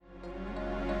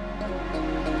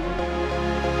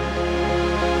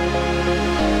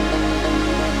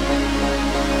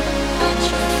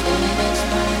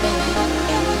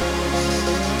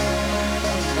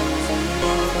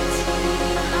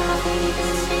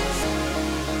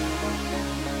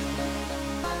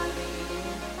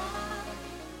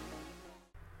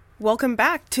Welcome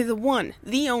back to the one,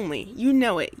 the only, you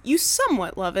know it, you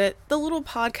somewhat love it, the little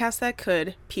podcast that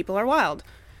could, People Are Wild.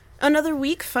 Another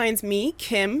week finds me,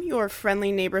 Kim, your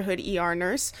friendly neighborhood ER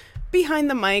nurse,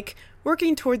 behind the mic,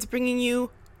 working towards bringing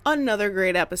you another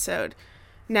great episode.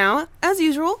 Now, as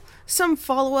usual, some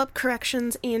follow-up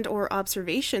corrections and or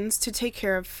observations to take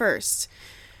care of first.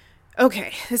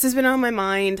 Okay, this has been on my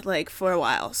mind, for a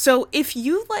while. So, if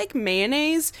you like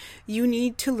mayonnaise, you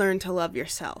need to learn to love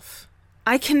yourself.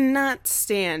 I cannot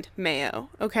stand mayo,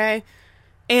 okay?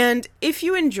 And if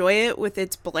you enjoy it with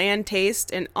its bland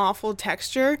taste and awful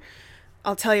texture,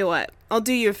 I'll tell you what, I'll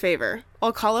do you a favor.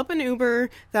 I'll call up an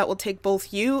Uber that will take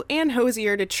both you and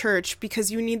Hosier to church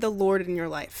because you need the Lord in your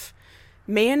life.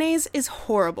 Mayonnaise is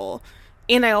horrible,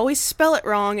 and I always spell it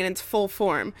wrong in its full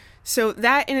form, so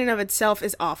that in and of itself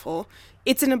is awful.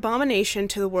 It's an abomination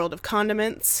to the world of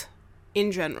condiments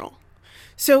in general.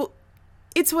 So,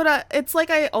 it's like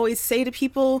I always say to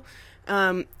people,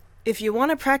 if you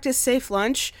want to practice safe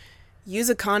lunch, use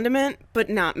a condiment, but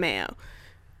not mayo.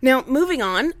 Now, moving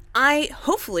on, I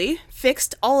hopefully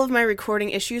fixed all of my recording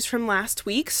issues from last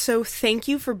week, so thank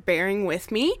you for bearing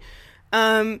with me.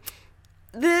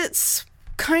 This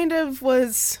kind of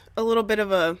was a little bit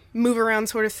of a move around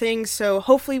sort of thing, so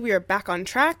hopefully we are back on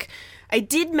track. I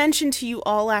did mention to you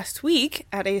all last week,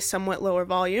 at a somewhat lower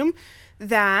volume,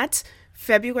 that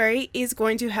February is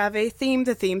going to have a theme,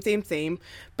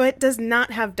 but does not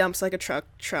have dumps like a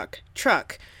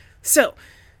truck. So,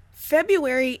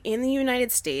 February in the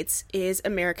United States is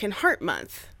American Heart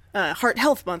Month. Heart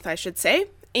Health Month, I should say.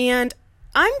 And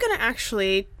I'm going to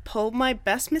actually pull my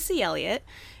best Missy Elliott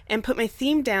and put my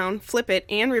theme down, flip it,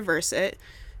 and reverse it,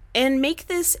 and make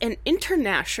this an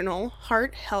International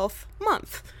Heart Health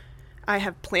Month. I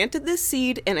have planted this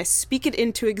seed, and I speak it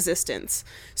into existence.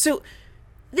 So,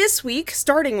 this week,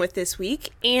 starting with this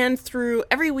week, and through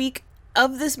every week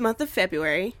of this month of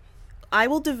February, I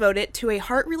will devote it to a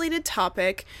heart-related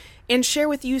topic and share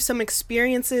with you some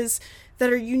experiences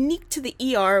that are unique to the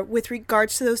ER with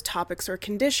regards to those topics or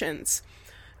conditions.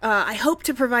 I hope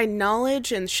to provide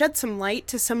knowledge and shed some light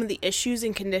to some of the issues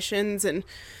and conditions and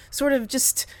sort of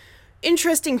just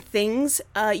interesting things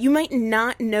you might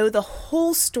not know the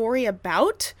whole story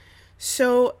about,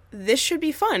 so this should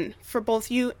be fun for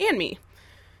both you and me.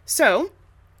 So,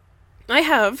 I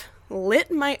have lit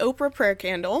my Oprah prayer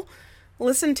candle,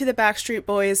 listened to the Backstreet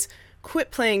Boys, quit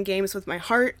playing games with my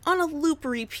heart on a loop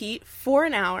repeat for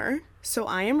an hour, so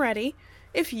I am ready,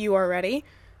 if you are ready,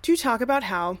 to talk about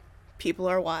how people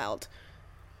are wild.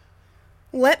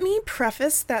 Let me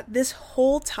preface that this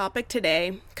whole topic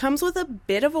today comes with a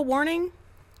bit of a warning.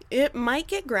 It might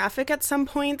get graphic at some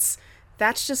points.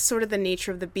 That's just sort of the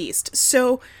nature of the beast.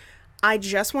 So, I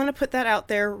just want to put that out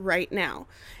there right now.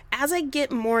 As I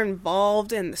get more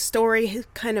involved and the story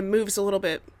kind of moves a little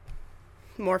bit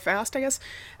more fast, I guess,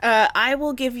 I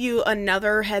will give you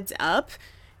another heads up,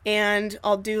 and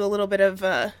I'll do a little bit of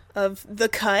the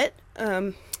cut,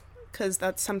 because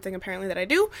that's something apparently that I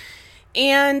do.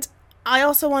 And I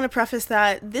also want to preface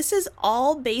that this is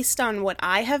all based on what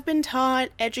I have been taught,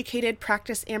 educated,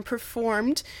 practiced, and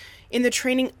performed in the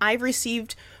training I've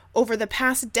received over the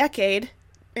past decade,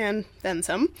 and then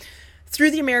some, through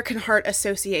the American Heart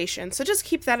Association. So just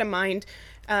keep that in mind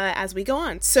as we go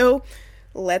on. So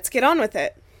let's get on with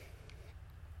it.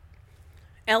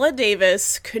 Ella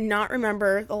Davis could not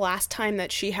remember the last time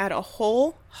that she had a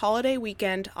whole holiday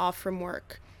weekend off from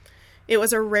work. It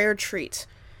was a rare treat.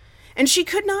 And she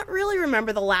could not really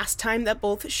remember the last time that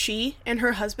both she and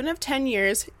her husband of 10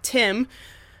 years, Tim,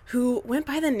 who went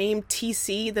by the name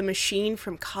TC, the Machine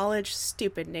from college,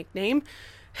 stupid nickname,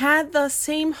 had the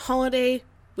same holiday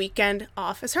weekend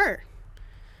off as her.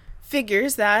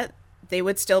 Figures that they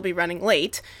would still be running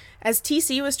late, as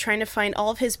TC was trying to find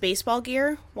all of his baseball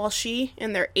gear while she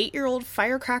and their 8-year-old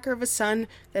firecracker of a son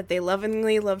that they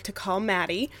lovingly love to call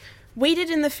Maddie waited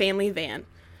in the family van.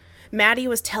 Maddie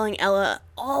was telling Ella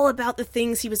all about the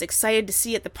things he was excited to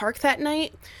see at the park that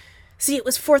night. See, it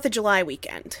was 4th of July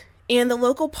weekend, and the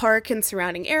local park and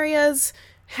surrounding areas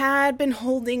had been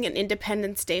holding an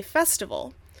Independence Day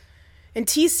festival. And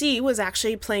TC was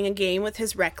actually playing a game with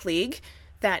his rec league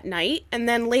that night, and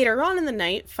then later on in the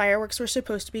night, fireworks were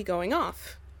supposed to be going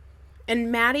off. And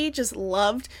Maddie just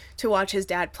loved to watch his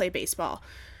dad play baseball.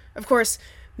 Of course,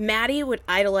 Maddie would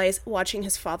idolize watching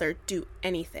his father do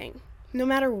anything, no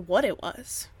matter what it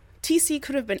was. TC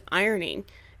could have been ironing,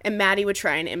 and Maddie would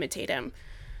try and imitate him.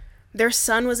 Their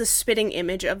son was a spitting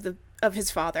image of his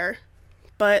father,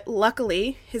 but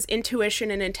luckily, his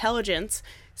intuition and intelligence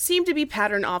seemed to be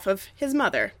patterned off of his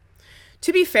mother.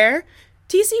 To be fair,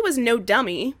 TC was no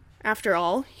dummy, After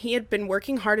all, he had been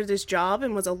working hard at his job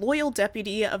and was a loyal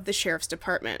deputy of the sheriff's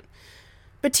department.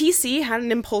 But TC had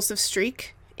an impulsive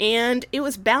streak, and it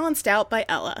was balanced out by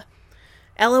Ella.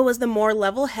 Ella was the more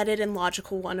level-headed and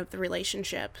logical one of the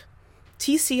relationship.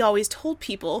 TC always told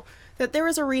people that there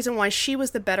was a reason why she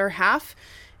was the better half,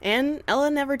 and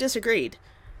Ella never disagreed.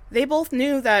 They both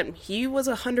knew that he was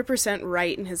 100%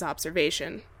 right in his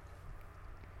observation.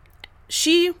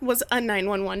 She was a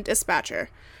 911 dispatcher.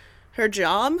 Her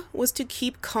job was to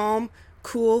keep calm,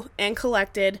 cool, and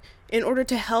collected in order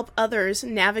to help others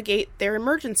navigate their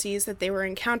emergencies that they were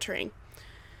encountering.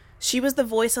 She was the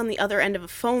voice on the other end of a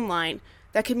phone line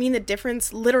that could mean the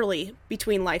difference literally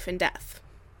between life and death.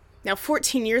 Now,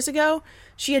 14 years ago,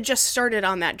 she had just started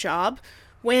on that job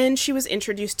when she was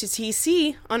introduced to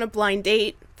TC on a blind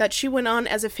date that she went on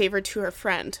as a favor to her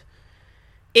friend.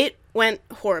 It went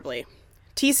horribly.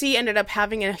 TC ended up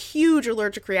having a huge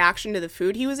allergic reaction to the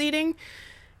food he was eating,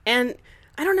 and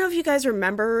I don't know if you guys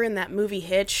remember in that movie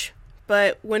Hitch,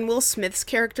 but when Will Smith's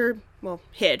character,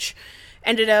 Hitch,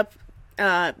 ended up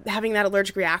having that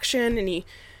allergic reaction and he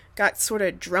got sort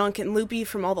of drunk and loopy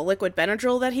from all the liquid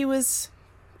Benadryl that he was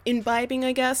imbibing,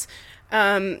 I guess.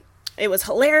 It was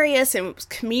hilarious and it was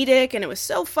comedic and it was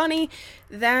so funny.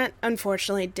 That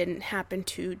unfortunately didn't happen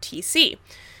to TC.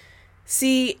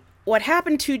 See, what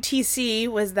happened to TC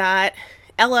was that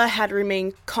Ella had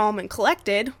remained calm and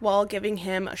collected while giving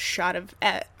him a shot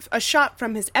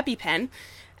from his EpiPen,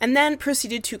 and then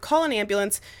proceeded to call an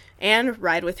ambulance and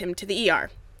ride with him to the ER.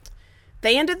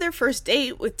 They ended their first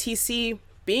date with TC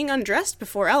being undressed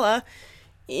before Ella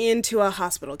into a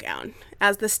hospital gown,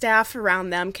 as the staff around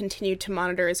them continued to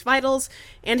monitor his vitals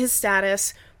and his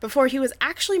status before he was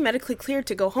actually medically cleared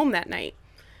to go home that night.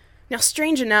 Now,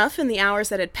 strange enough, in the hours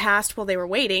that had passed while they were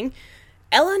waiting,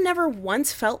 Ella never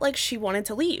once felt like she wanted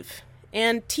to leave,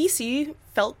 and TC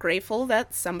felt grateful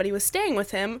that somebody was staying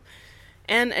with him,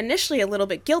 and initially a little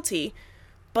bit guilty,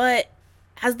 but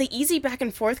as the easy back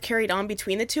and forth carried on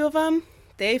between the two of them,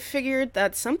 they figured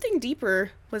that something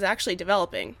deeper was actually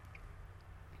developing.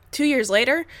 2 years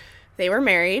later, they were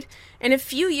married, and a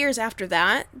few years after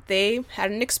that, they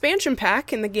had an expansion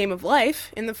pack in the game of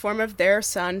life in the form of their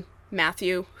son,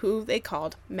 Matthew, who they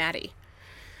called Maddie.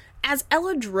 As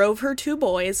Ella drove her two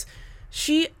boys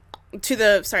to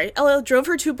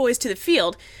the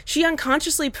field, she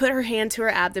unconsciously put her hand to her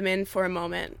abdomen for a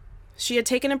moment. She had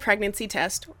taken a pregnancy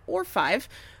test, or 5,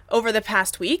 over the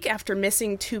past week after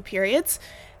missing 2 periods,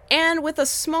 and with a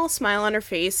small smile on her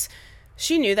face,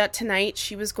 she knew that tonight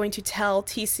she was going to tell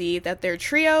TC that their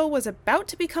trio was about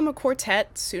to become a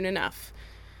quartet soon enough.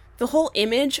 The whole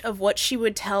image of what she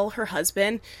would tell her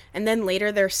husband, and then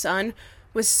later their son,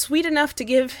 was sweet enough to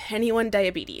give anyone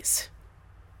diabetes.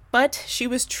 But she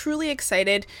was truly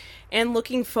excited and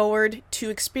looking forward to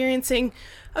experiencing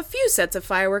a few sets of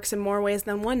fireworks in more ways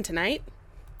than one tonight.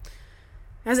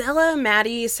 As Ella and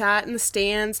Maddie sat in the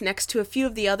stands next to a few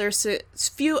of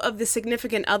the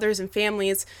significant others and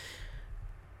families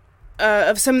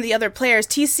of some of the other players,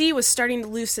 TC was starting to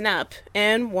loosen up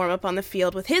and warm up on the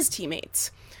field with his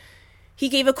teammates. He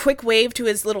gave a quick wave to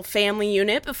his little family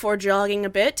unit before jogging a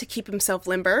bit to keep himself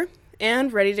limber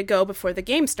and ready to go before the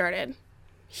game started.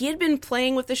 He had been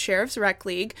playing with the Sheriff's Rec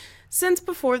League since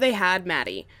before they had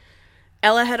Maddie.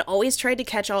 Ella had always tried to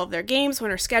catch all of their games when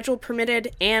her schedule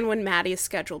permitted and when Maddie's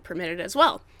schedule permitted as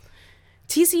well.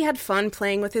 TC had fun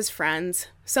playing with his friends,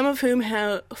 some of whom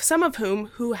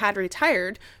who had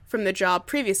retired from the job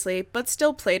previously but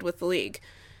still played with the league.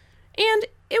 And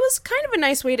it was kind of a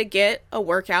nice way to get a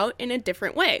workout in a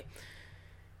different way.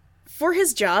 For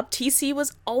his job, TC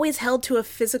was always held to a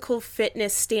physical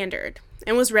fitness standard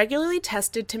and was regularly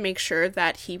tested to make sure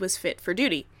that he was fit for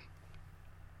duty.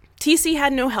 TC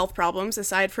had no health problems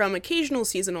aside from occasional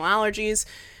seasonal allergies,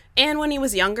 and when he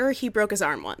was younger, he broke his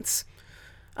arm once.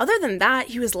 Other than that,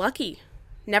 he was lucky,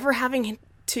 never having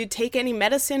to take any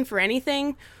medicine for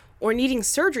anything or needing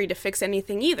surgery to fix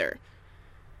anything either.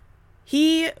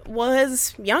 He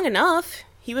was young enough,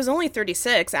 he was only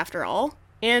 36 after all,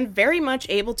 and very much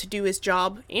able to do his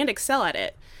job and excel at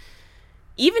it.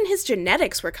 Even his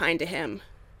genetics were kind to him.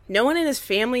 No one in his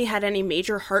family had any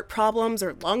major heart problems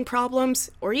or lung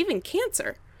problems, or even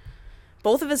cancer.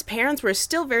 Both of his parents were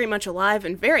still very much alive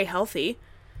and very healthy.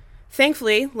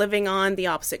 Thankfully, living on the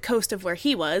opposite coast of where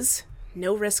he was,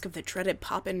 no risk of the dreaded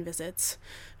pop-in visits.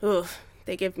 Ugh,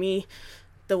 they give me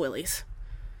the willies.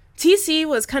 TC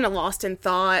was kind of lost in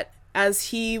thought as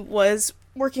he was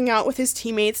working out with his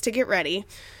teammates to get ready,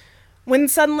 when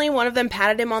suddenly one of them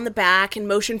patted him on the back and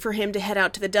motioned for him to head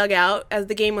out to the dugout as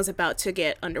the game was about to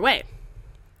get underway.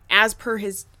 As per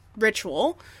his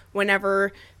ritual,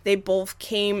 whenever they both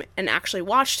came and actually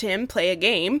watched him play a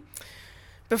game.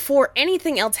 Before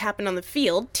anything else happened on the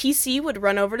field, TC would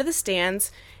run over to the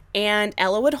stands, and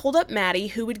Ella would hold up Maddie,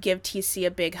 who would give TC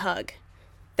a big hug.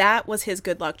 That was his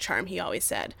good luck charm, he always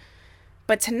said.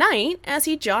 But tonight, as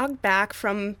he jogged back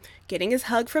from getting his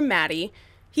hug from Maddie,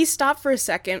 he stopped for a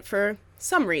second for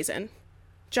some reason,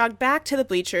 jogged back to the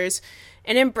bleachers,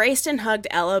 and embraced and hugged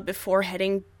Ella before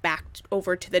heading back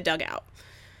over to the dugout.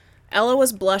 Ella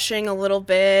was blushing a little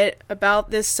bit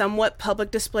about this somewhat public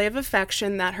display of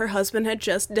affection that her husband had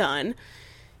just done,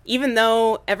 even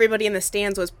though everybody in the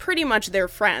stands was pretty much their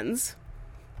friends.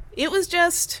 It was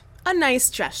just a nice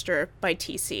gesture by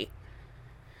TC.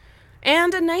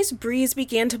 And a nice breeze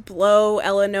began to blow,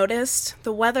 Ella noticed.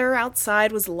 The weather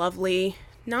outside was lovely,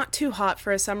 not too hot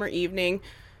for a summer evening,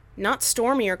 not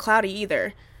stormy or cloudy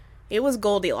either. It was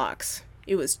Goldilocks.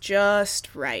 It was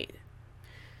just right.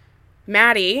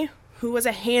 Maddie, who was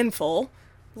a handful,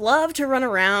 loved to run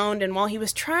around, and while he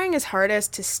was trying his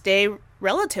hardest to stay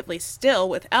relatively still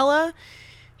with Ella,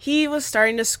 he was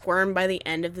starting to squirm by the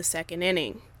end of the second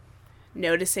inning.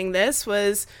 Noticing this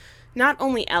was not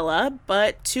only Ella,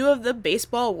 but two of the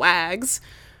baseball wags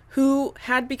who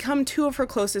had become two of her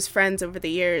closest friends over the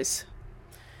years.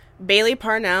 Bailey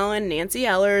Parnell and Nancy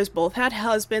Ellers both had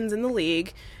husbands in the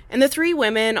league, and the three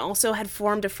women also had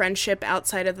formed a friendship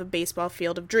outside of the baseball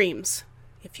field of dreams.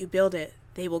 If you build it,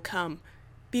 they will come,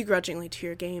 begrudgingly to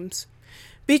your games.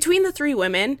 Between the three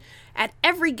women, at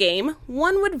every game,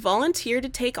 one would volunteer to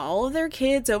take all of their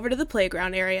kids over to the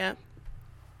playground area.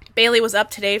 Bailey was up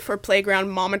today for playground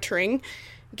monitoring.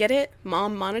 Get it?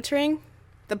 Mom monitoring?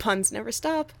 The puns never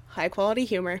stop. High quality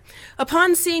humor.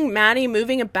 Upon seeing Maddie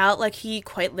moving about like he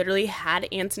quite literally had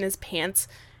ants in his pants,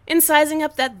 and sizing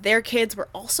up that their kids were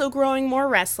also growing more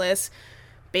restless,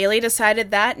 Bailey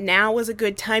decided that now was a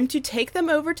good time to take them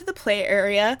over to the play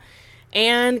area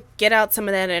and get out some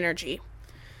of that energy.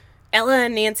 Ella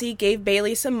and Nancy gave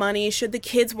Bailey some money should the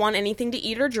kids want anything to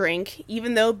eat or drink,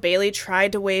 even though Bailey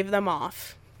tried to wave them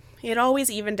off. It always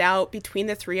evened out between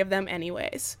the three of them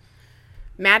anyways.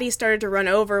 Maddie started to run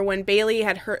over when Bailey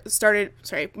had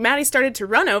Maddie started to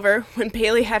run over when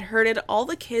Bailey had herded all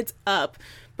the kids up,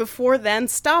 before then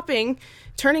stopping,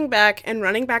 turning back, and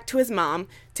running back to his mom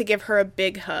to give her a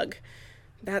big hug.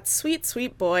 That sweet,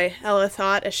 sweet boy, Ella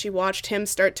thought as she watched him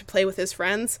start to play with his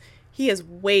friends. He is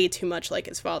way too much like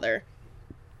his father.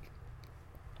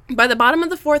 By the bottom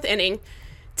of the fourth inning,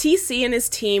 TC and his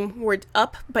team were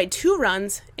up by 2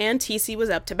 runs, and TC was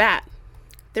up to bat.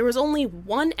 There was only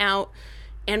 1 out,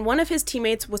 and one of his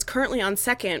teammates was currently on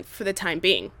second for the time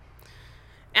being.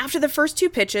 After the first 2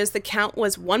 pitches, the count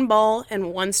was 1 ball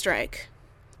and 1 strike.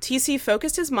 TC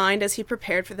focused his mind as he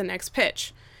prepared for the next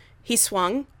pitch. He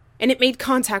swung, and it made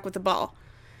contact with the ball.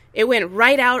 It went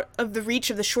right out of the reach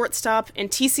of the shortstop, and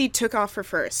TC took off for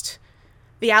first.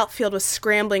 The outfield was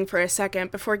scrambling for a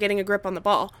second before getting a grip on the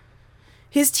ball.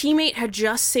 His teammate had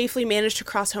just safely managed to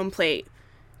cross home plate.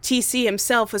 TC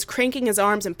himself was cranking his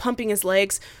arms and pumping his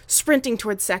legs, sprinting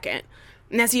towards second.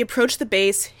 And as he approached the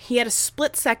base, he had a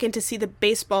split second to see the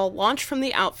baseball launch from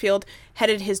the outfield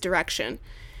headed his direction.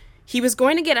 He was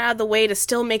going to get out of the way to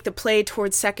still make the play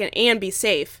towards second and be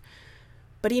safe,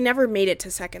 but he never made it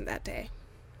to second that day.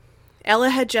 Ella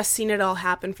had just seen it all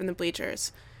happen from the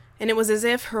bleachers, and it was as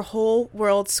if her whole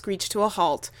world screeched to a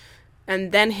halt,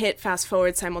 and then hit fast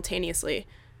forward simultaneously.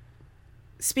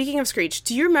 Speaking of screech,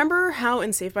 do you remember how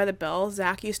in Saved by the Bell,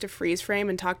 Zach used to freeze frame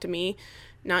and talk to me?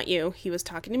 Not you, he was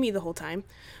talking to me the whole time.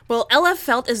 Well, Ella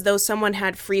felt as though someone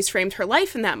had freeze-framed her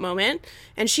life in that moment,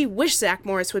 and she wished Zach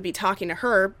Morris would be talking to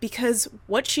her, because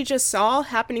what she just saw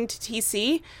happening to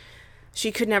TC,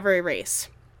 she could never erase.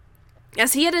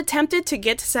 As he had attempted to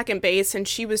get to second base, and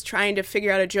she was trying to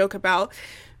figure out a joke about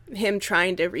him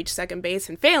trying to reach second base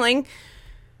and failing,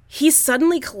 he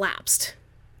suddenly collapsed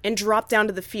and dropped down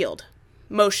to the field,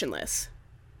 motionless.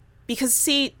 Because,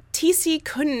 see, TC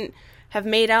couldn't have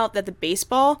made out that the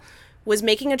baseball was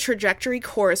making a trajectory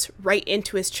course right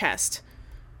into his chest.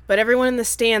 But everyone in the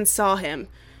stands saw him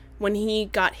when he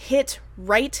got hit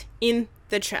right in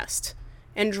the chest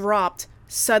and dropped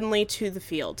suddenly to the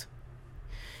field.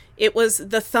 It was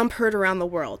the thump heard around the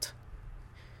world.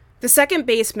 The second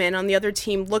baseman on the other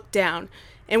team looked down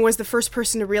and was the first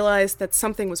person to realize that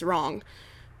something was wrong.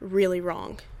 Really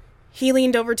wrong. He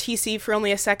leaned over TC for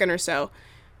only a second or so.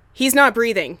 "He's not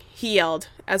breathing," he yelled,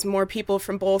 as more people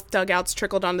from both dugouts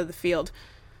trickled onto the field.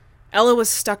 Ella was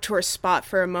stuck to her spot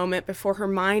for a moment before her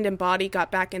mind and body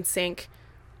got back in sync,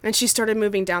 and she started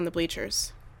moving down the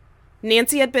bleachers.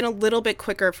 Nancy had been a little bit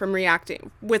quicker from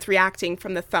reacting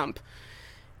from the thump,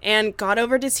 and got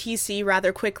over to TC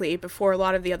rather quickly before a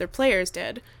lot of the other players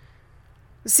did.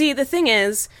 See, the thing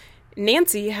is,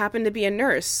 Nancy happened to be a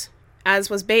nurse, as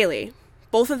was Bailey.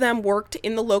 Both of them worked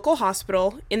in the local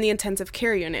hospital in the intensive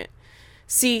care unit.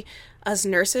 See, us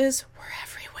nurses were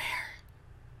everywhere.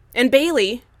 And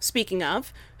Bailey, speaking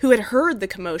of, who had heard the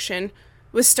commotion,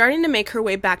 was starting to make her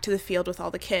way back to the field with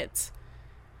all the kids.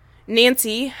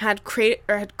 Nancy had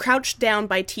crouched down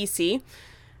by TC,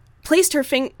 placed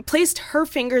her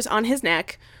fingers on his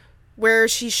neck, where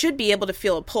she should be able to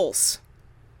feel a pulse.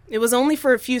 It was only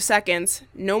for a few seconds,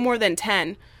 no more than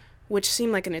 10, which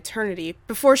seemed like an eternity,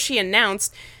 before she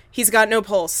announced, "He's got no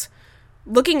pulse."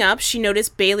 Looking up, she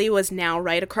noticed Bailey was now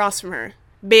right across from her.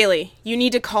 "Bailey, you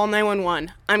need to call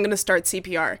 911. I'm going to start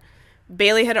CPR."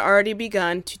 Bailey had already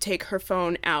begun to take her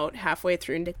phone out halfway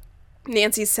through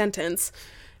Nancy's sentence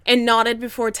and nodded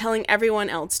before telling everyone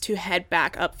else to head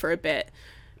back up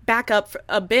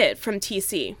a bit from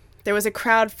TC. There was a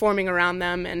crowd forming around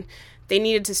them, and they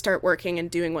needed to start working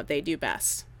and doing what they do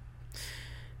best.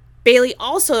 Bailey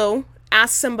also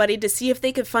asked somebody to see if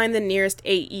they could find the nearest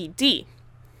AED.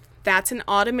 That's an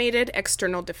automated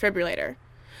external defibrillator,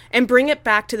 and bring it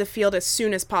back to the field as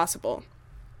soon as possible.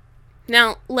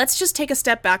 Now, let's just take a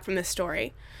step back from this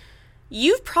story.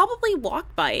 You've probably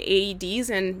walked by AEDs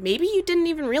and maybe you didn't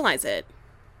even realize it.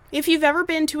 If you've ever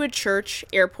been to a church,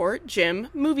 airport, gym,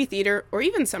 movie theater, or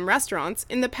even some restaurants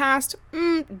in the past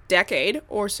decade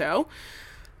or so,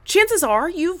 chances are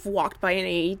you've walked by an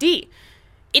AED.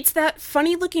 It's that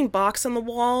funny looking box on the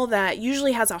wall that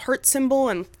usually has a heart symbol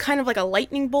and kind of like a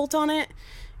lightning bolt on it,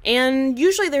 and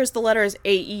usually there's the letters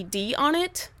AED on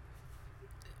it.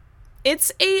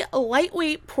 It's a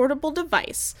lightweight portable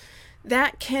device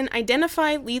that can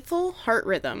identify lethal heart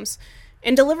rhythms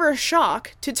and deliver a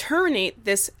shock to terminate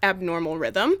this abnormal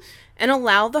rhythm and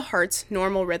allow the heart's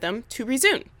normal rhythm to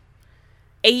resume.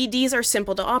 AEDs are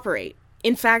simple to operate.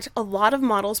 In fact, a lot of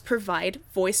models provide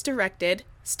voice-directed,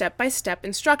 step-by-step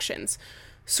instructions,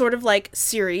 sort of like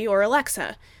Siri or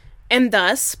Alexa, and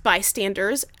thus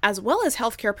bystanders, as well as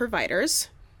healthcare providers,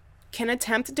 can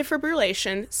attempt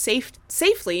defibrillation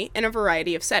safely in a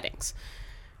variety of settings.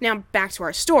 Now, back to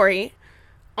our story.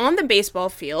 On the baseball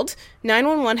field,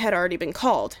 911 had already been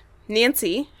called.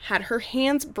 Nancy had her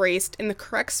hands braced in the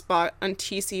correct spot on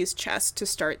TC's chest to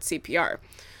start CPR.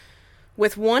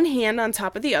 With one hand on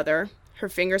top of the other, her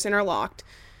fingers interlocked,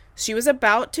 she was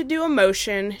about to do a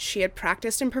motion she had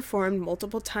practiced and performed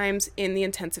multiple times in the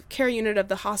intensive care unit of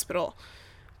the hospital.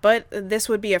 But this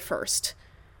would be a first.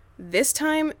 This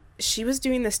time, she was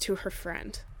doing this to her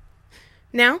friend.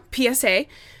 Now, PSA,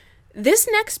 this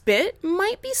next bit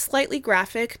might be slightly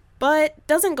graphic, but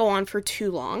doesn't go on for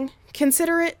too long.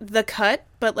 Consider it the cut,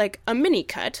 but like a mini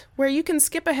cut, where you can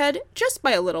skip ahead just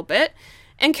by a little bit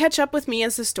and catch up with me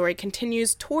as the story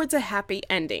continues towards a happy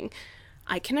ending.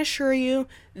 I can assure you,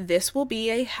 this will be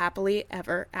a happily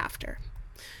ever after.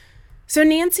 So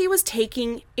Nancy was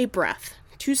taking a breath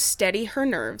to steady her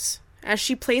nerves as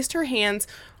she placed her hands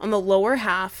on the lower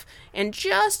half and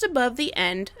just above the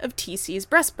end of TC's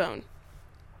breastbone.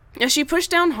 As she pushed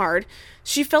down hard,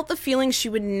 she felt the feeling she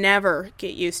would never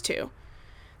get used to.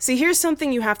 See, here's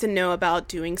something you have to know about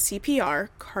doing CPR,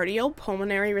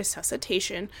 cardiopulmonary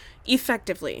resuscitation,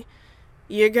 effectively.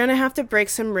 You're gonna have to break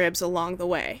some ribs along the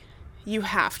way. You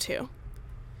have to.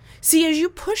 See, as you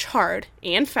push hard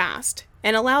and fast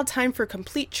and allow time for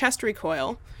complete chest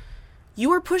recoil,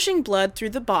 you are pushing blood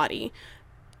through the body,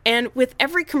 and with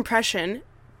every compression,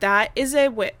 that is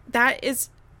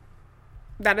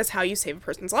how you save a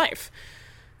person's life.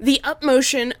 The up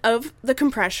motion of the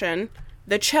compression,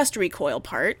 the chest recoil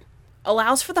part,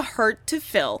 allows for the heart to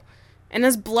fill, and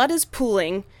as blood is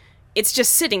pooling, it's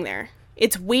just sitting there.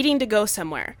 It's waiting to go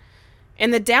somewhere.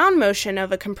 And the down motion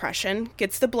of a compression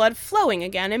gets the blood flowing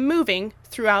again and moving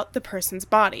throughout the person's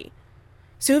body.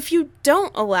 So if you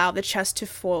don't allow the chest to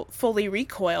fully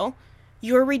recoil,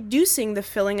 you are reducing the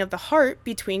filling of the heart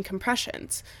between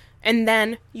compressions, and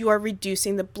then you are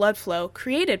reducing the blood flow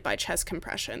created by chest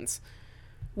compressions.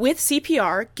 With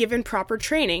CPR, given proper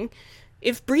training,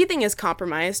 if breathing is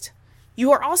compromised,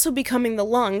 you are also becoming the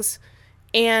lungs,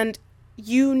 and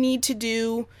you need to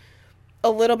do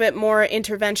a little bit more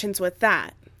interventions with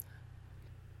that.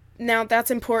 Now, that's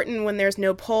important when there's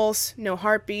no pulse, no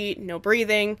heartbeat, no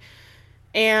breathing,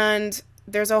 and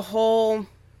there's a whole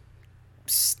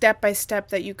step-by-step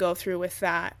that you go through with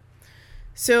that.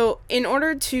 So in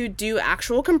order to do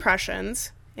actual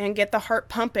compressions and get the heart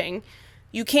pumping,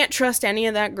 you can't trust any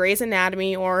of that Grey's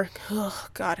Anatomy or,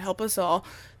 God help us all,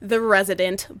 The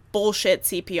Resident bullshit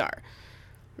CPR.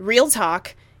 Real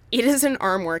talk, it is an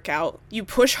arm workout. You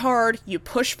push hard, you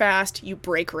push fast, you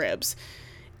break ribs.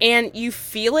 And you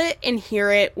feel it and hear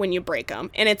it when you break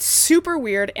them. And it's super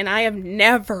weird, and I have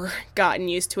never gotten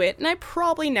used to it, and I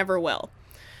probably never will.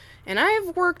 And I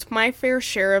have worked my fair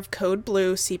share of code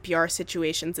blue CPR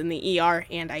situations in the ER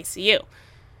and ICU.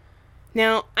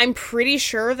 Now, I'm pretty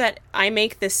sure that I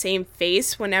make the same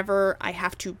face whenever I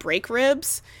have to break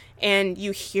ribs, and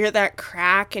you hear that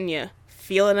crack and you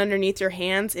feel it underneath your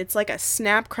hands. It's like a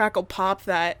snap, crackle, pop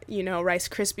that, Rice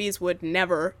Krispies would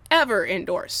never, ever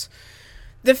endorse.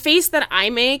 The face that I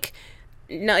make,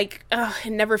 it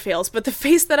never fails, but the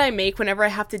face that I make whenever I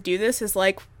have to do this is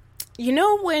like,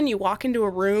 when you walk into a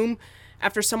room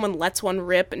after someone lets one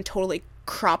rip and totally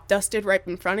crop dusted right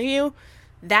in front of you?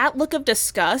 That look of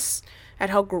disgust at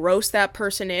how gross that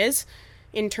person is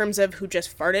in terms of who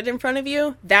just farted in front of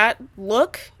you, that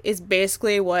look is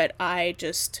basically what I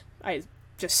just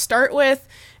start with,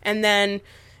 and then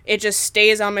it just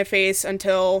stays on my face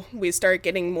until we start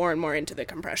getting more and more into the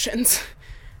compressions.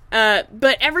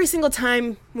 But every single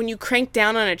time when you crank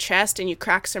down on a chest and you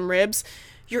crack some ribs,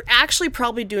 you're actually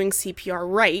probably doing CPR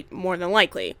right, more than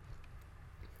likely.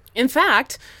 In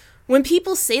fact, when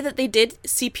people say that they did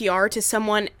CPR to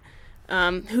someone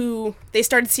who they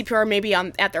started CPR maybe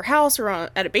at their house or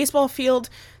at a baseball field,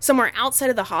 somewhere outside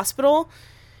of the hospital,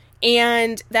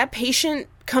 and that patient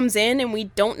comes in and we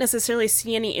don't necessarily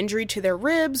see any injury to their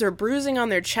ribs or bruising on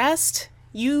their chest,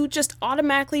 you just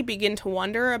automatically begin to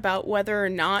wonder about whether or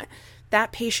not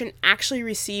that patient actually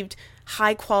received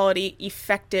high-quality,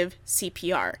 effective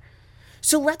CPR.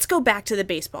 So let's go back to the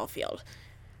baseball field.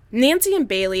 Nancy and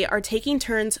Bailey are taking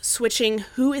turns switching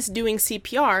who is doing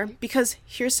CPR because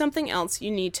here's something else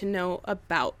you need to know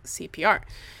about CPR.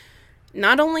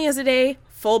 Not only is it a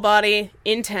full-body,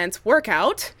 intense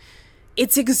workout,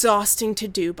 it's exhausting to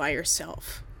do by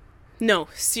yourself. No,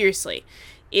 seriously.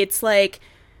 It's like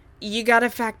you gotta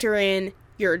factor in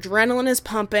your adrenaline is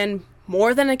pumping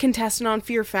more than a contestant on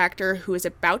Fear Factor who is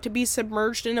about to be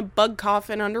submerged in a bug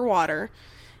coffin underwater,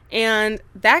 and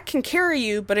that can carry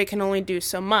you, but it can only do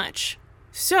so much.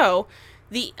 So,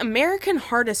 the American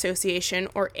Heart Association,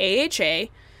 or AHA,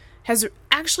 has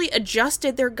actually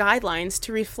adjusted their guidelines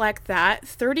to reflect that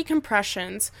 30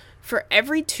 compressions for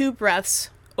every 2 breaths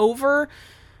over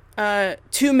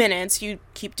 2 minutes, you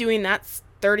keep doing that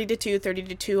 30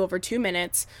 to 2 over 2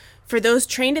 minutes, for those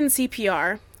trained in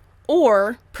CPR,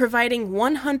 or providing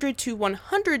 100 to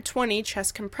 120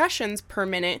 chest compressions per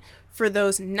minute for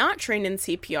those not trained in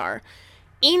CPR,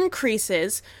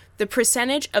 increases the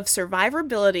percentage of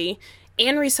survivability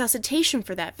and resuscitation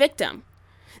for that victim.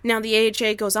 Now, the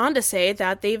AHA goes on to say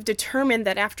that they've determined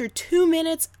that after 2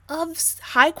 minutes of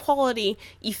high-quality,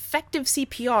 effective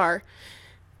CPR,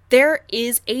 there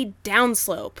is a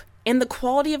downslope, and the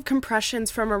quality of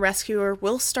compressions from a rescuer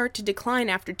will start to decline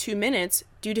after 2 minutes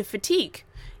due to fatigue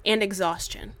and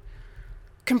exhaustion.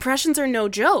 Compressions are no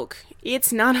joke.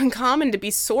 It's not uncommon to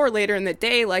be sore later in the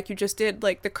day like you just did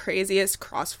like the craziest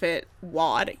CrossFit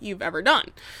WOD you've ever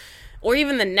done. Or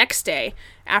even the next day,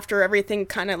 after everything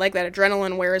kind of like that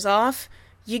adrenaline wears off,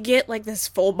 you get like this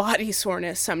full body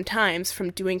soreness sometimes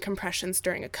from doing compressions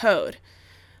during a code.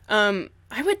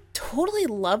 I would totally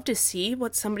love to see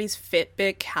what somebody's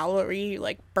Fitbit calorie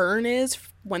burn is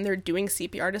when they're doing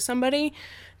CPR to somebody.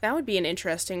 That would be an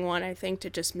interesting one, I think, to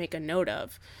just make a note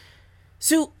of.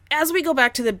 So as we go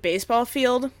back to the baseball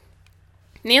field,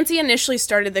 Nancy initially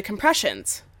started the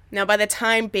compressions. Now, by the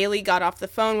time Bailey got off the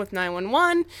phone with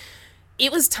 911,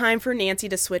 it was time for Nancy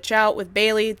to switch out with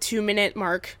Bailey. 2-minute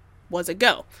mark was a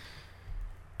go.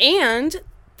 And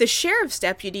the sheriff's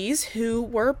deputies who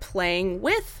were playing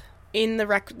with in the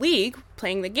rec league,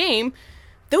 playing the game,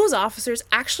 those officers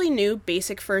actually knew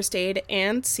basic first aid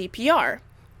and CPR.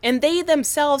 And they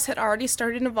themselves had already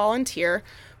started to volunteer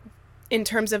in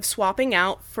terms of swapping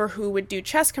out for who would do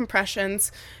chest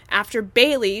compressions after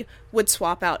Bailey would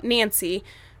swap out Nancy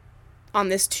on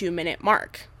this 2-minute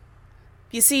mark.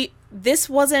 You see, this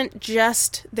wasn't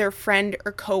just their friend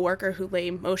or coworker who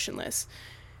lay motionless.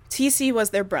 TC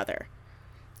was their brother.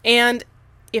 And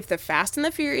if the Fast and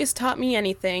the Furious taught me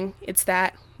anything, it's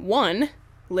that 1,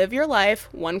 live your life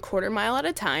 1/4 mile at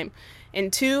a time,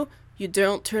 and 2, you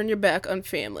don't turn your back on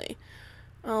family.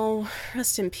 Oh,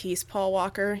 rest in peace, Paul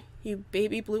Walker, you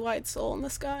baby blue-eyed soul in the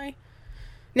sky.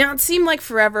 Now, it seemed like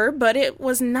forever, but it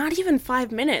was not even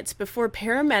 5 minutes before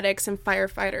paramedics and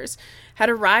firefighters had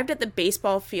arrived at the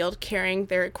baseball field carrying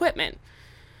their equipment.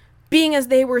 Being as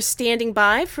they were standing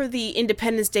by for the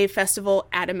Independence Day festival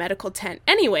at a medical tent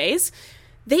anyways,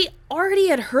 they already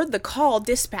had heard the call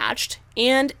dispatched,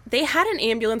 and they had an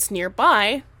ambulance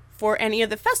nearby for any of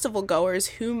the festival goers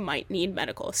who might need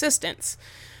medical assistance.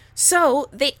 So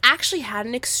they actually had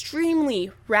an extremely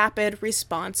rapid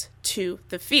response to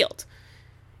the field.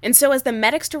 And so as the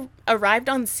medics arrived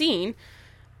on scene,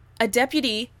 a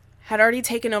deputy had already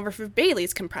taken over for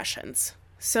Bailey's compressions.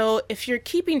 So if you're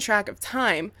keeping track of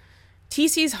time,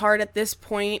 TC's heart at this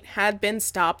point had been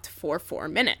stopped for 4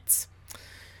 minutes.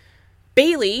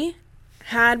 Bailey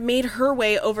had made her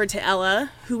way over to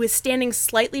Ella, who was standing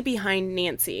slightly behind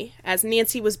Nancy, as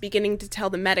Nancy was beginning to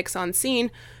tell the medics on scene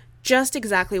just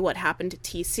exactly what happened to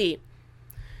TC.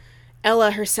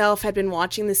 Ella herself had been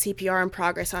watching the CPR in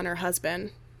progress on her husband.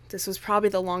 This was probably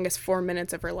the longest 4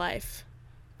 minutes of her life.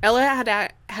 Ella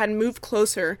had moved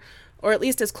closer, or at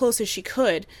least as close as she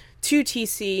could, to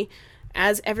TC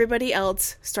as everybody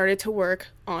else started to work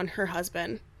on her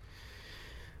husband.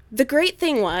 The great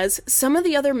thing was, some of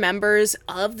the other members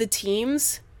of the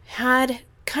teams had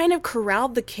kind of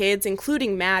corralled the kids,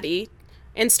 including Maddie,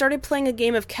 and started playing a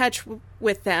game of catch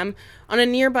with them on a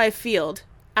nearby field,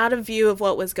 out of view of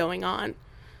what was going on.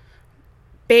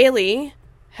 Bailey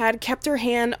had kept her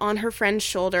hand on her friend's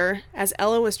shoulder as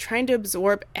Ella was trying to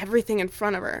absorb everything in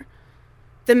front of her.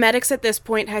 The medics at this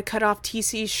point had cut off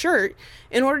TC's shirt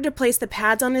in order to place the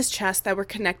pads on his chest that were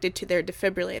connected to their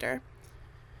defibrillator.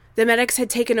 The medics had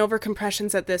taken over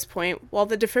compressions at this point, while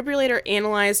the defibrillator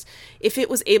analyzed if it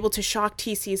was able to shock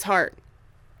TC's heart.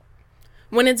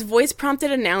 When its voice prompt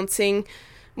announced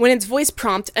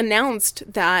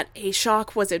that a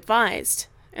shock was advised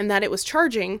and that it was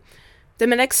charging, the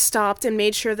medics stopped and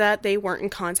made sure that they weren't in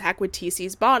contact with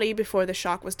TC's body before the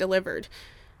shock was delivered.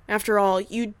 After all,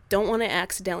 you don't want to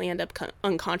accidentally end up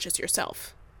unconscious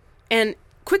yourself. And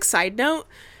quick side note,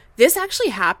 this actually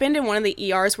happened in one of the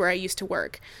ERs where I used to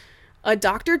work. A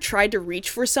doctor tried to reach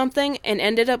for something and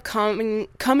ended up coming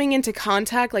into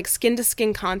contact, like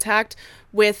skin-to-skin contact,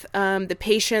 with the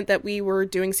patient that we were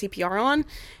doing CPR on.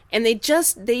 And they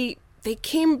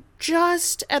came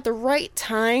just at the right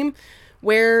time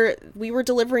where we were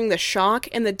delivering the shock,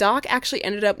 and the doc actually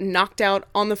ended up knocked out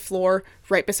on the floor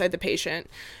right beside the patient.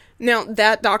 Now,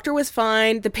 that doctor was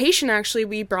fine. The patient actually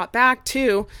we brought back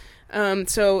too.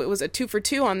 So it was a 2 for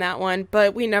 2 on that one,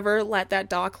 but we never let that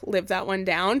doc live that one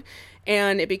down.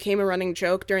 And it became a running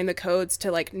joke during the codes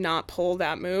to not pull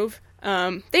that move.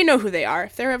 They know who they are.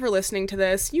 If they're ever listening to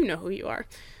this, you know who you are.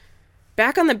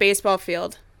 Back on the baseball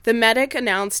field, the medic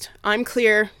announced, "I'm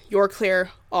clear, you're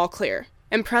clear, all clear,"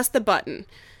 and pressed the button.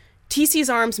 TC's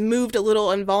arms moved a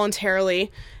little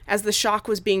involuntarily as the shock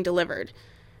was being delivered.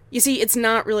 You see, it's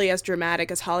not really as dramatic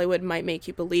as Hollywood might make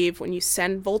you believe when you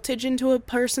send voltage into a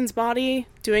person's body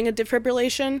doing a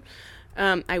defibrillation.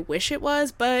 I wish it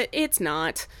was, but it's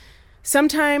not.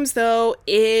 Sometimes, though,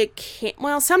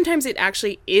 sometimes it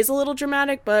actually is a little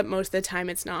dramatic, but most of the time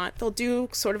it's not. They'll do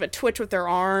sort of a twitch with their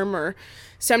arm, or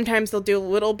sometimes they'll do a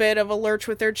little bit of a lurch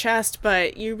with their chest,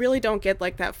 but you really don't get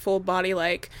that full body,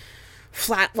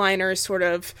 flatliner sort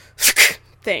of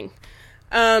thing.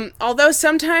 Although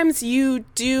sometimes you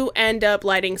do end up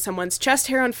lighting someone's chest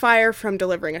hair on fire from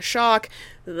delivering a shock,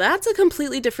 that's a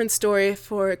completely different story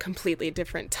for a completely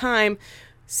different time.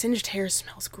 Singed hair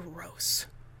smells gross.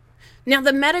 Now,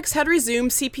 the medics had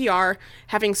resumed CPR,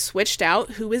 having switched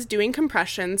out who was doing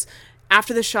compressions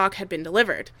after the shock had been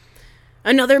delivered.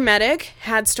 Another medic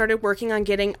had started working on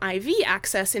getting IV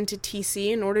access into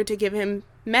TC in order to give him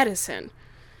medicine.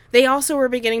 They also were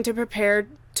beginning to prepare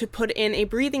to put in a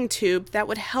breathing tube that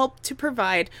would help to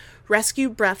provide rescue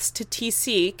breaths to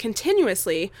TC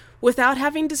continuously without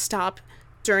having to stop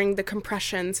during the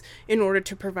compressions in order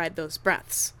to provide those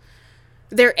breaths.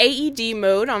 Their AED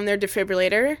mode on their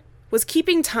defibrillator was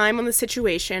keeping time on the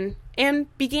situation and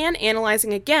began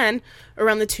analyzing again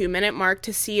around the 2-minute mark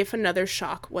to see if another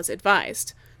shock was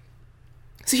advised.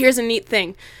 So here's a neat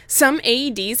thing. Some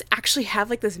AEDs actually have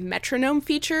this metronome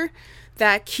feature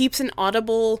that keeps an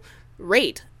audible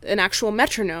rate, an actual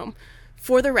metronome,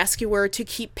 for the rescuer to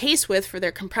keep pace with for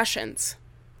their compressions.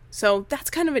 So that's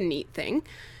kind of a neat thing.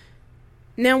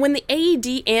 Now, when the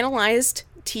AED analyzed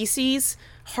TC's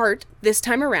heart this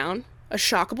time around, a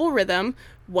shockable rhythm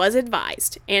was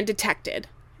advised and detected,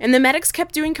 and the medics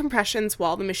kept doing compressions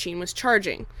while the machine was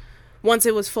charging. Once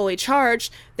it was fully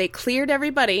charged, they cleared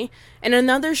everybody, and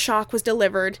another shock was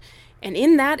delivered, and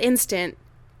in that instant,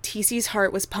 TC's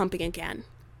heart was pumping again.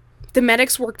 The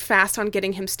medics worked fast on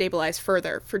getting him stabilized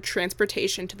further for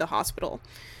transportation to the hospital.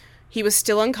 He was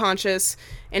still unconscious,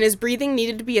 and his breathing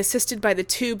needed to be assisted by the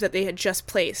tube that they had just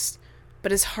placed,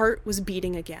 but his heart was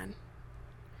beating again.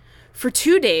 For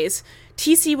 2 days,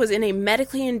 TC was in a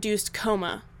medically induced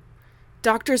coma.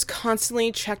 Doctors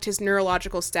constantly checked his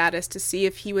neurological status to see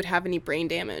if he would have any brain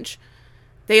damage.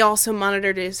 They also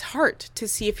monitored his heart to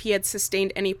see if he had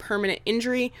sustained any permanent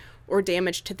injury or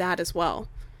damage to that as well.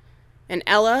 And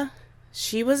Ella,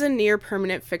 she was a near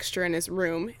permanent fixture in his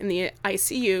room in the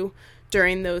ICU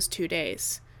during those 2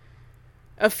 days.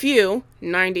 A few,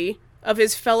 90, of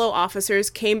his fellow officers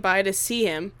came by to see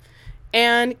him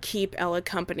and keep Ella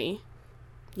company.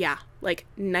 Yeah, like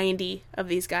 90 of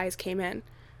these guys came in.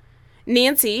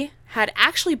 Nancy had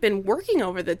actually been working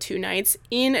over the 2 nights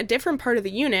in a different part of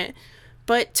the unit,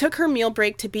 but took her meal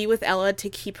break to be with Ella to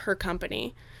keep her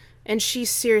company, and she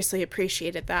seriously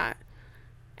appreciated that.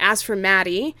 As for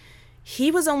Maddie,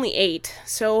 he was only 8,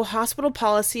 so hospital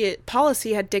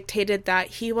policy had dictated that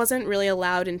he wasn't really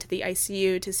allowed into the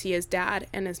ICU to see his dad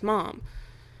and his mom.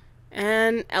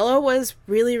 And Ella was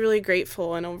really, really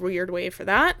grateful in a weird way for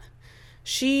that.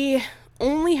 She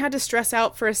only had to stress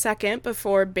out for a second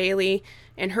before Bailey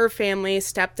and her family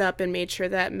stepped up and made sure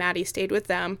that Maddie stayed with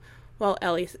them while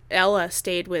Ella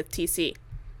stayed with TC.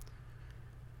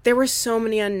 There were so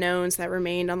many unknowns that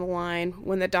remained on the line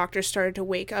when the doctor started to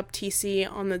wake up TC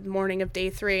on the morning of day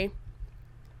 3.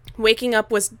 Waking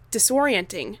up was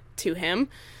disorienting to him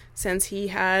since he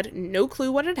had no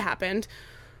clue what had happened,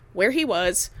 where he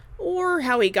was, or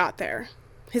how he got there.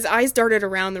 His eyes darted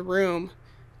around the room,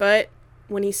 but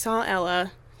when he saw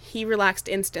Ella, he relaxed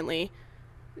instantly.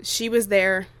 She was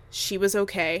there. She was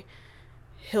okay.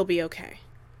 He'll be okay.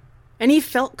 And he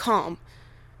felt calm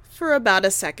for about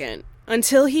a second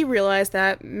until he realized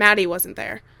that Maddie wasn't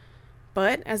there.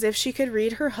 But as if she could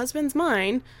read her husband's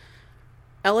mind,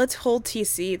 Ella told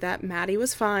TC that Maddie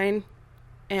was fine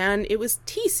and it was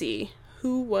TC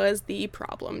who was the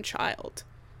problem child.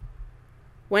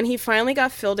 When he finally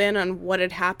got filled in on what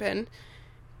had happened,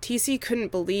 TC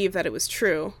couldn't believe that it was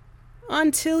true,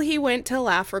 until he went to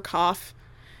laugh or cough,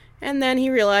 and then he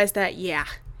realized that, yeah,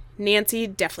 Nancy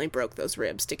definitely broke those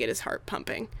ribs to get his heart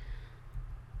pumping.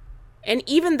 And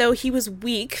even though he was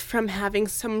weak from having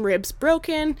some ribs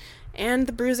broken and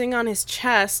the bruising on his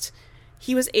chest,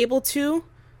 he was able to,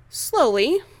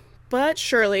 slowly but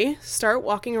surely, start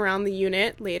walking around the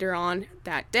unit later on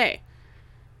that day.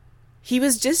 He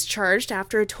was discharged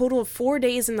after a total of 4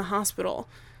 days in the hospital,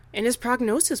 and his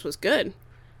prognosis was good.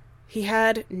 He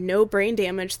had no brain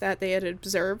damage that they had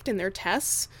observed in their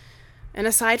tests, and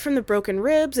aside from the broken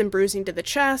ribs and bruising to the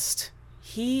chest,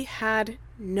 he had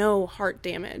no heart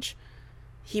damage.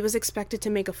 He was expected to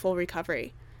make a full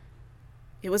recovery.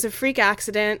 It was a freak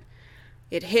accident.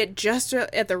 It hit just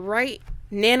at the right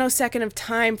nanosecond of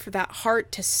time for that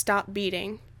heart to stop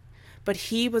beating, but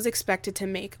he was expected to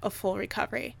make a full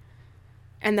recovery.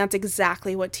 And that's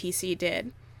exactly what TC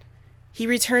did. He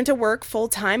returned to work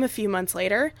full-time a few months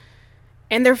later,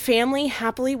 and their family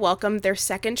happily welcomed their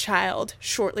second child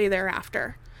shortly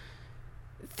thereafter.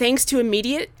 Thanks to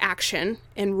immediate action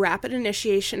and rapid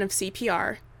initiation of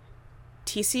CPR,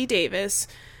 TC Davis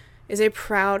is a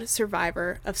proud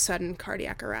survivor of sudden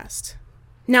cardiac arrest.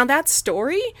 Now that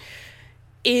story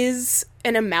is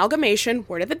an amalgamation,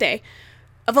 word of the day,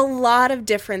 of a lot of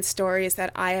different stories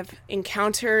that I have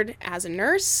encountered as a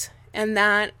nurse and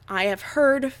that I have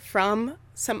heard from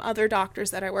some other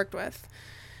doctors that I worked with.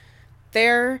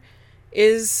 There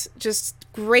is just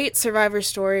great survivor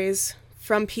stories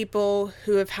from people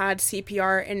who have had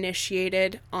CPR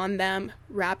initiated on them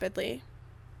rapidly.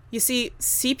 You see,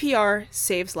 CPR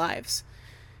saves lives.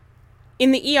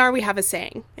 In the ER, we have a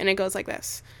saying, and it goes like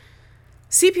this.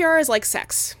 CPR is like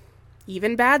sex.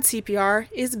 Even bad CPR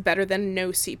is better than no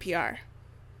CPR.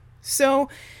 So,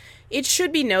 it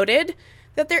should be noted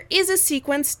that there is a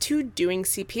sequence to doing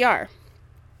CPR.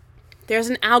 There's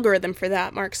an algorithm for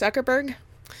that, Mark Zuckerberg.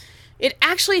 It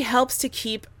actually helps to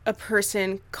keep a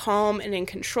person calm and in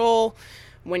control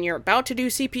when you're about to do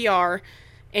CPR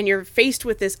and you're faced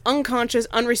with this unconscious,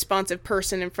 unresponsive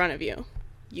person in front of you.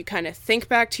 You kind of think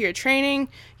back to your training,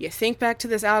 you think back to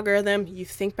this algorithm, you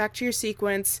think back to your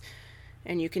sequence,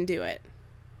 and you can do it.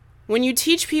 When you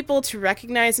teach people to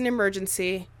recognize an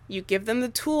emergency, you give them the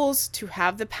tools to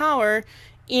have the power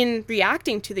in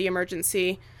reacting to the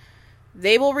emergency,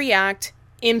 they will react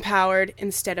empowered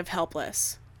instead of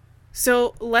helpless.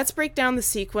 So let's break down the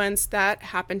sequence that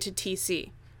happened to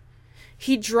TC.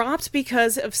 He dropped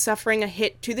because of suffering a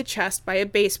hit to the chest by a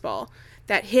baseball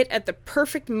that hit at the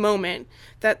perfect moment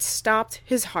that stopped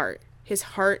his heart. His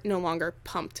heart no longer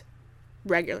pumped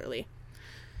regularly.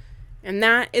 And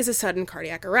that is a sudden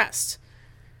cardiac arrest.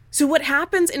 So what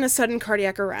happens in a sudden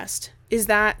cardiac arrest is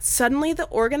that suddenly the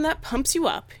organ that pumps you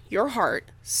up, your heart,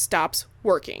 stops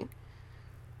working.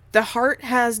 The heart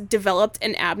has developed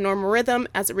an abnormal rhythm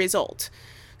as a result.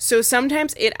 So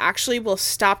sometimes it actually will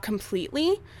stop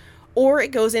completely, or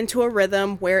it goes into a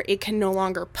rhythm where it can no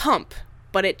longer pump,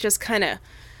 but it just kind of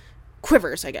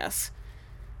quivers, I guess.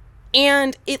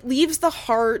 And it leaves the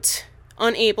heart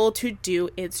unable to do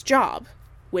its job,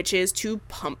 which is to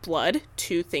pump blood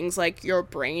to things like your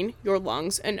brain, your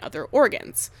lungs, and other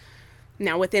organs.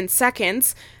 Now, within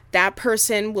seconds, that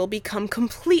person will become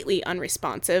completely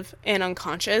unresponsive and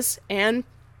unconscious and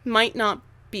might not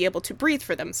be able to breathe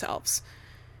for themselves.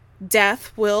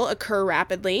 Death will occur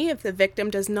rapidly if the victim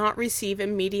does not receive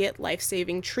immediate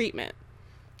life-saving treatment.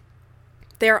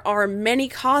 There are many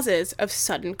causes of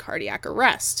sudden cardiac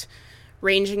arrest,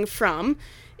 ranging from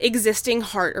existing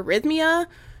heart arrhythmia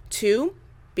to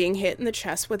being hit in the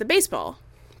chest with a baseball.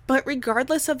 But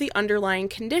regardless of the underlying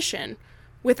condition,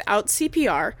 without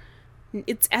CPR,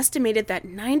 it's estimated that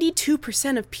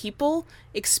 92% of people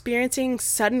experiencing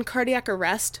sudden cardiac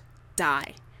arrest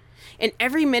die. And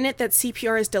every minute that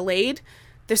CPR is delayed,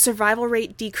 the survival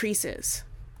rate decreases.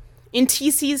 In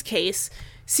TC's case,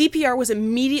 CPR was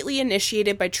immediately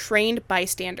initiated by trained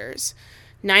bystanders.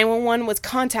 911 was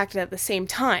contacted at the same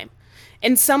time,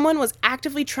 and someone was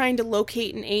actively trying to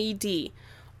locate an AED,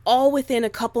 all within a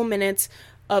couple minutes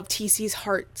of TC's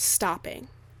heart stopping.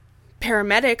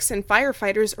 Paramedics and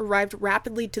firefighters arrived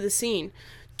rapidly to the scene,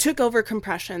 took over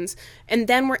compressions, and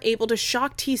then were able to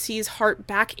shock TC's heart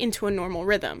back into a normal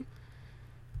rhythm.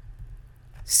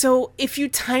 So if you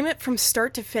time it from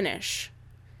start to finish,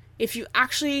 if you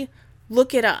actually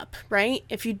look it up, right?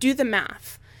 If you do the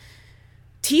math,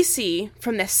 TC,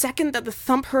 from the second that the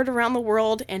thump heard around the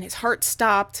world and his heart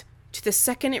stopped, to the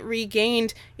second it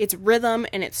regained its rhythm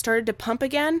and it started to pump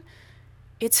again,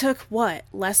 it took,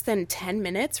 less than 10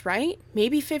 minutes, right?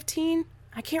 Maybe 15?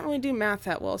 I can't really do math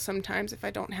that well sometimes if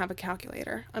I don't have a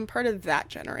calculator. I'm part of that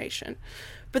generation.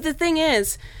 But the thing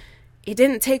is, it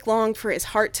didn't take long for his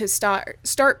heart to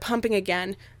start pumping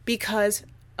again because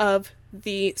of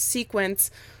the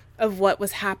sequence of what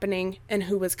was happening and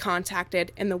who was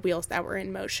contacted and the wheels that were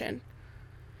in motion.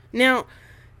 Now,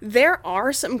 there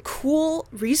are some cool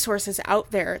resources out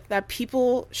there that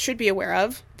people should be aware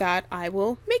of that I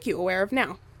will make you aware of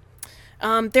now.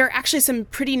 There are actually some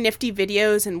pretty nifty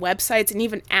videos and websites and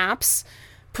even apps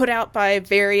put out by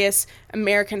various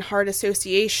American Heart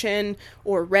Association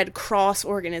or Red Cross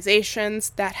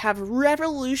organizations that have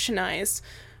revolutionized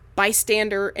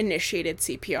bystander-initiated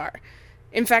CPR.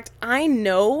 In fact, I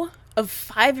know of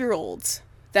 5-year-olds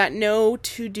that know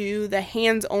to do the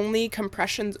hands-only,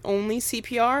 compressions-only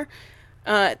CPR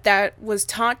that was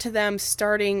taught to them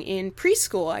starting in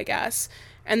preschool, I guess,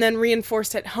 and then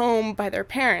reinforced at home by their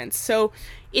parents. So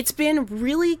it's been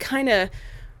really kind of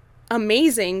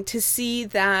amazing to see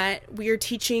that we are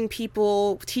teaching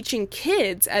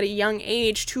kids at a young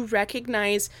age to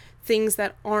recognize things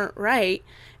that aren't right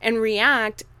and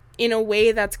react in a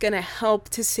way that's going to help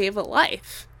to save a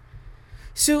life.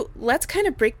 So let's kind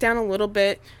of break down a little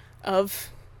bit of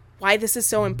why this is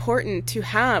so important to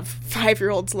have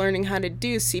 5-year-olds learning how to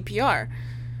do CPR.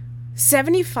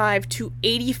 75 to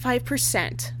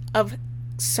 85% of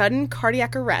sudden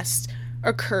cardiac arrest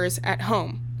occurs at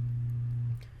home.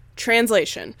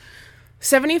 Translation: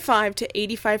 75 to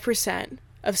 85%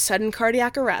 of sudden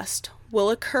cardiac arrest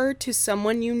will occur to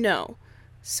someone you know,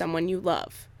 someone you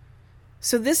love.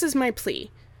 So this is my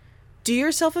plea. Do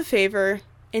yourself a favor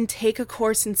and take a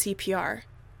course in CPR,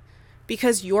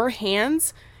 because your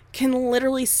hands can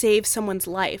literally save someone's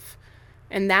life.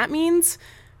 And that means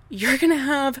you're going to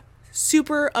have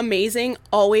super amazing,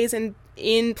 always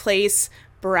in place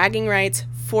bragging rights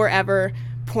forever,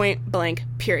 point blank,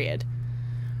 period.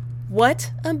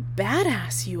 What a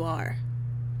badass you are.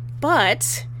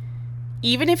 But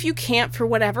even if you can't, for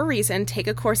whatever reason, take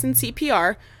a course in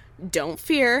CPR, don't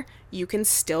fear, you can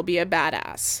still be a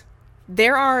badass.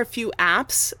 There are a few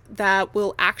apps that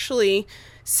will actually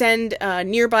send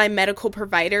nearby medical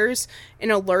providers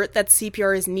an alert that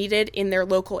CPR is needed in their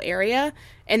local area,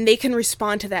 and they can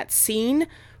respond to that scene,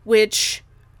 which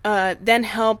then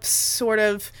helps sort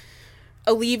of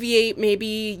alleviate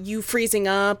maybe you freezing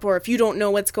up, or if you don't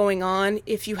know what's going on,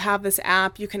 if you have this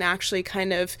app, you can actually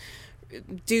kind of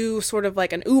do sort of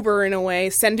like an Uber in a way,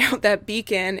 send out that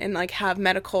beacon and like have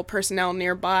medical personnel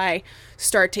nearby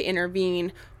start to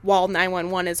intervene while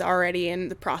 911 is already in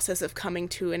the process of coming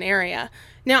to an area.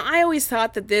 Now, I always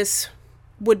thought that this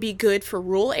would be good for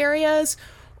rural areas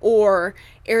or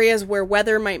areas where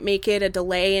weather might make it a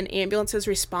delay in ambulances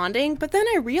responding, but then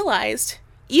I realized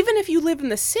even if you live in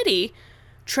the city,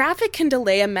 traffic can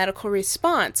delay a medical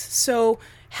response. So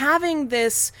having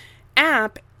this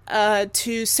app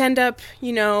to send up,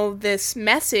 this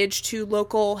message to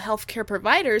local healthcare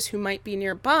providers who might be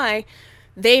nearby,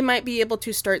 they might be able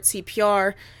to start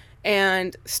CPR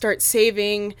and start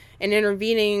saving and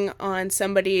intervening on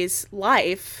somebody's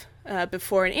life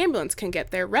before an ambulance can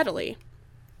get there readily.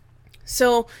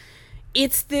 So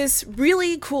It's this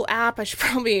really cool app. I should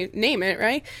probably name it,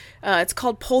 right? It's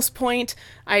called Pulse Point.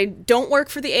 I don't work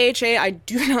for the AHA. I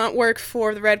do not work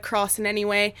for the Red Cross in any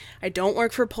way. I don't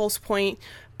work for Pulse Point,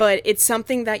 but it's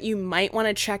something that you might want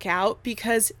to check out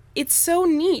because it's so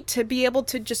neat to be able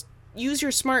to just use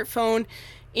your smartphone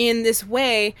in this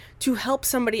way to help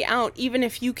somebody out, even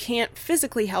if you can't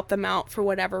physically help them out for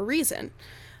whatever reason.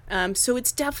 So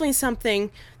it's definitely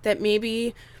something that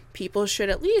maybe people should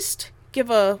at least give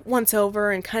a once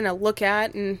over and kind of look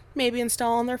at and maybe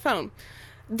install on their phone.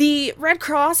 The Red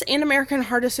Cross and American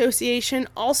Heart Association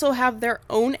also have their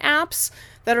own apps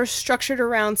that are structured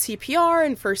around CPR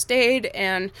and first aid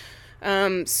and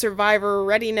survivor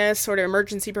readiness, sort of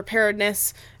emergency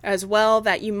preparedness as well,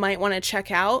 that you might want to check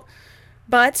out.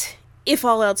 But if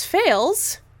all else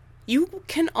fails, you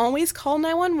can always call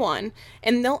 911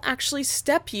 and they'll actually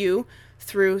step you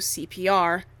through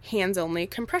CPR, hands-only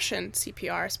compression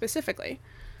CPR specifically.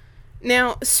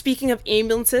 Now, speaking of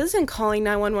ambulances and calling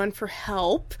 911 for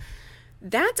help,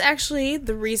 that's actually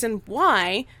the reason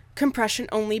why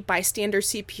compression-only bystander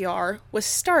CPR was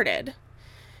started.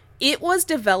 It was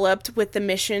developed with the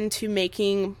mission to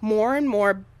making more and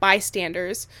more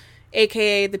bystanders,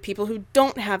 aka the people who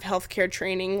don't have healthcare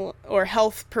training or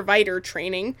health provider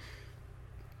training,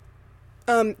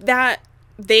 that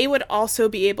they would also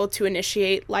be able to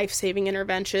initiate life-saving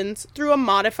interventions through a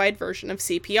modified version of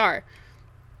CPR.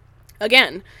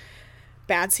 Again,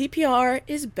 bad CPR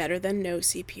is better than no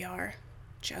CPR,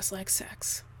 just like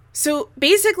sex. So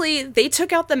basically, they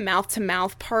took out the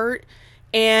mouth-to-mouth part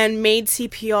and made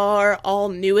CPR all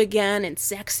new again and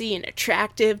sexy and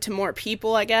attractive to more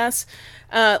people, I guess.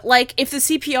 Like if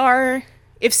CPR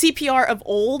of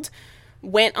old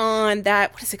went on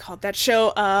that, what is it called? That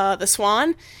show, The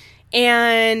Swan.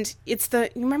 And you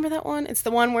remember that one? It's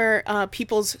the one where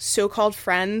people's so-called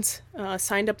friends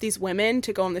signed up these women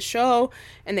to go on the show,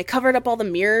 and they covered up all the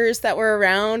mirrors that were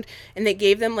around, and they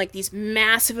gave them like these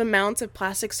massive amounts of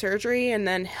plastic surgery and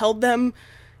then held them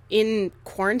in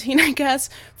quarantine, I guess,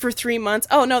 for 3 months.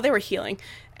 Oh, no, they were healing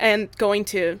and going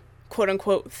to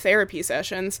quote-unquote therapy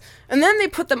sessions. And then they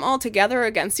put them all together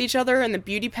against each other in the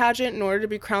beauty pageant in order to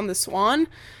be crowned the Swan.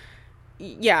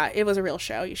 Yeah, it was a real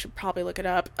show. You should probably look it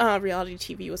up. Reality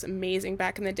TV was amazing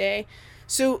back in the day.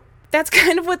 So that's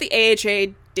kind of what the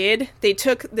AHA did. They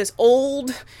took this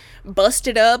old,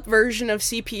 busted up version of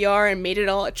CPR and made it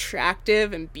all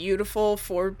attractive and beautiful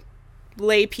for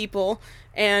lay people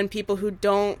and people who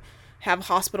don't have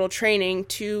hospital training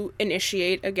to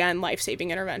initiate, again, life-saving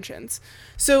interventions.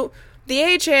 So the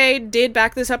AHA did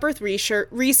back this up with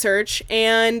research,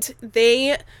 and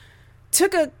they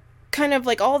took a kind of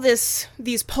like all these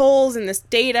polls and this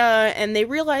data, and they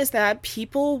realized that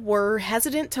people were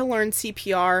hesitant to learn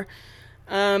CPR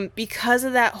because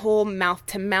of that whole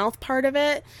mouth-to-mouth part of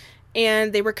it,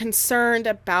 and they were concerned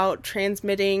about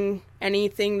transmitting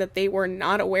anything that they were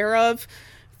not aware of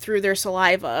through their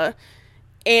saliva.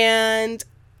 And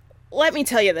let me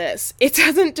tell you this, it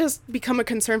doesn't just become a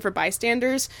concern for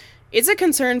bystanders, it's a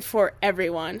concern for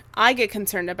everyone. I get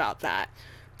concerned about that.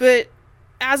 But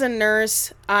as a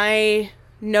nurse, I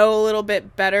know a little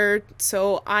bit better,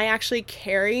 so I actually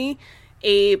carry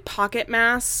a pocket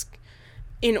mask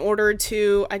in order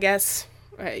to, I guess,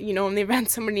 in the event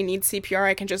somebody needs CPR,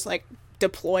 I can just,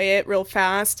 deploy it real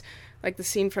fast, like the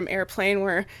scene from Airplane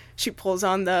where she pulls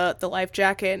on the life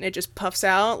jacket and it just puffs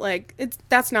out.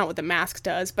 That's not what the mask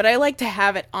does, but I like to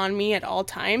have it on me at all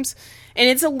times, and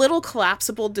it's a little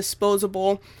collapsible,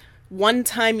 disposable,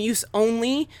 one-time use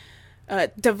only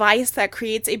device that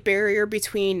creates a barrier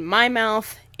between my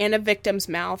mouth and a victim's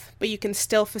mouth, but you can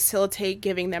still facilitate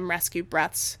giving them rescue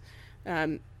breaths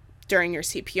during your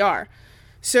CPR.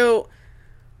 So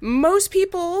most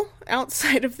people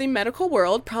outside of the medical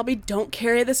world probably don't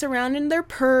carry this around in their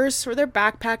purse or their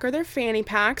backpack or their fanny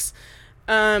packs.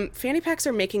 Fanny packs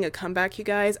are making a comeback, you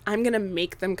guys. I'm going to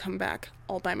make them come back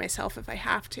all by myself if I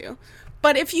have to.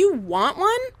 But if you want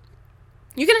one,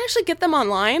 you can actually get them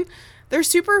online. They're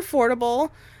super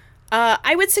affordable.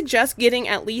 I would suggest getting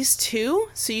at least 2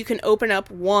 so you can open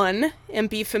up one and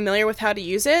be familiar with how to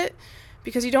use it,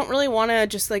 because you don't really want to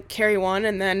just carry one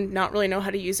and then not really know how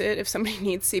to use it if somebody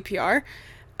needs CPR.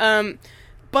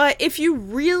 But if you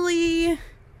really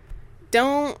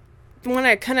don't want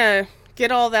to kind of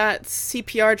get all that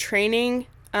CPR training,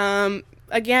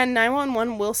 again,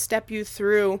 911 will step you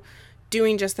through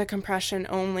doing just the compression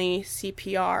only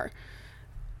CPR.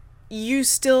 You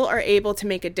still are able to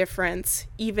make a difference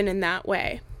even in that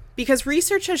way. Because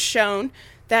research has shown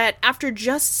that after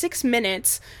just 6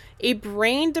 minutes, a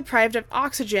brain deprived of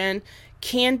oxygen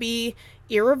can be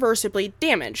irreversibly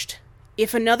damaged.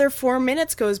 If another 4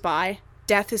 minutes goes by,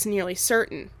 death is nearly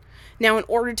certain. Now, in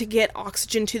order to get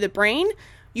oxygen to the brain,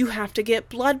 you have to get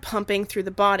blood pumping through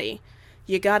the body.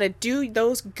 You gotta do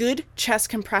those good chest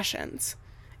compressions.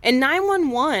 And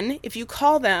 911, if you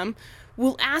call them,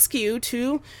 will ask you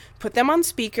to put them on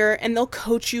speaker, and they'll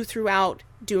coach you throughout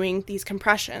doing these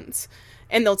compressions.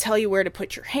 And they'll tell you where to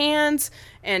put your hands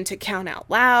and to count out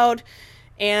loud,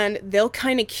 and they'll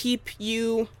kind of keep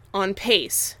you on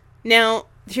pace. Now,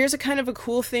 here's a kind of a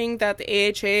cool thing that the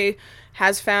AHA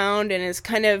has found and is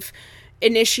kind of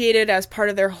initiated as part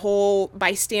of their whole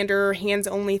bystander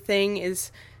hands-only thing,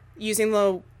 is using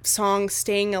the song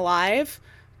Staying Alive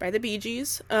by the Bee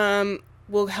Gees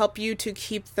will help you to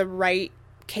keep the right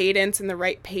cadence and the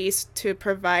right pace to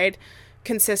provide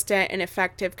consistent and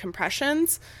effective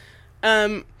compressions.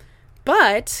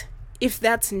 But if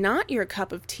that's not your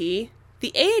cup of tea,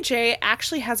 the AHA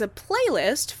actually has a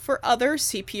playlist for other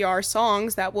CPR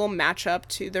songs that will match up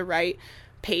to the right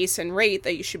pace and rate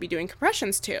that you should be doing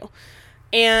compressions to.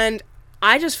 And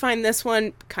I just find this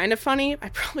one kind of funny. I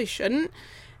probably shouldn't.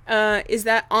 Is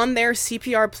that on their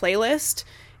CPR playlist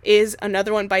is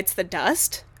Another One Bites the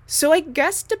Dust. So I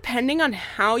guess depending on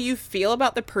how you feel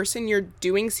about the person you're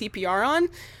doing CPR on,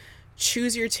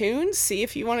 choose your tune, see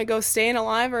if you want to go Staying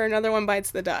Alive or Another One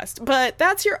Bites the Dust. But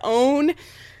that's your own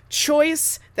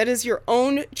choice. That is your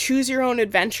own choose your own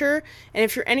adventure. And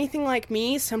if you're anything like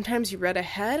me, sometimes you read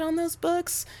ahead on those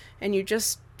books and you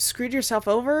just screwed yourself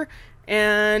over.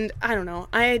 And I don't know,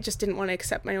 I just didn't want to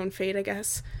accept my own fate, I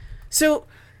guess. So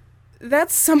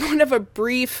that's somewhat of a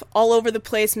brief, all over the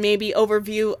place, maybe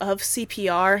overview of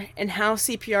CPR and how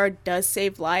CPR does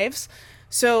save lives.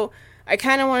 So I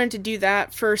kind of wanted to do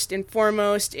that first and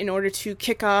foremost in order to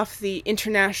kick off the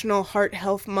International Heart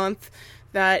Health Month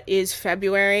that is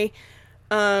February.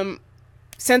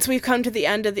 Since we've come to the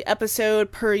end of the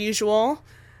episode, per usual,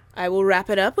 I will wrap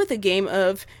it up with a game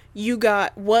of You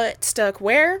Got What Stuck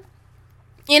Where.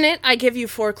 In it, I give you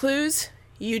 4 clues.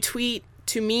 You tweet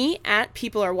to me at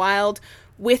People Are Wild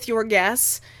with your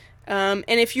guess. And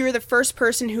if you're the first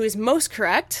person who is most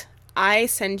correct, I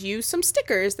send you some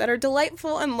stickers that are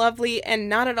delightful and lovely and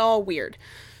not at all weird.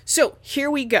 So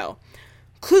here we go.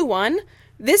 Clue 1.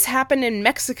 This happened in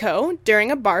Mexico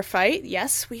during a bar fight.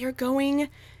 Yes, we are going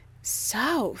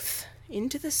south,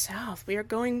 into the south. We are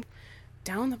going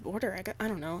down the border. I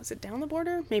don't know. Is it down the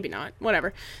border? Maybe not.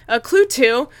 Whatever. Clue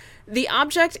 2. The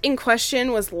object in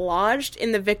question was lodged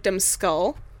in the victim's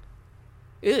skull.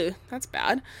 Ew, that's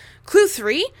bad. Clue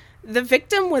 3. The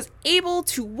victim was able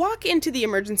to walk into the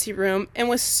emergency room and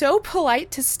was so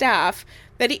polite to staff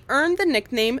that he earned the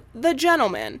nickname The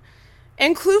Gentleman.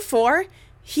 And clue 4.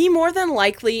 He more than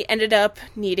likely ended up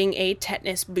needing a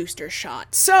tetanus booster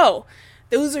shot. So,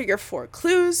 those are your 4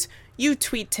 clues. You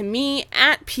tweet to me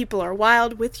at People Are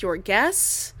Wild with your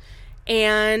guess,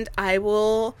 and I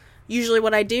will, usually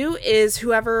what I do is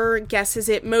whoever guesses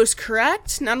it most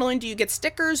correct, not only do you get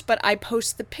stickers, but I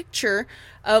post the picture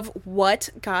of what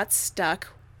got stuck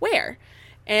where.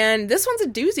 And this one's a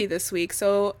doozy this week,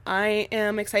 so I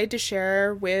am excited to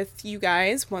share with you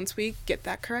guys once we get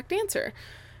that correct answer.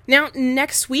 Now,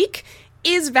 next week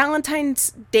is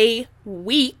Valentine's Day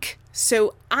week,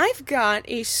 so I've got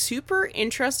a super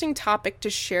interesting topic to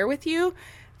share with you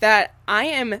that I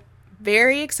am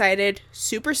very excited,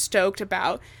 super stoked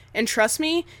about, and trust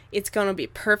me, it's going to be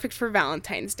perfect for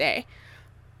Valentine's Day.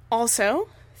 Also,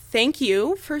 thank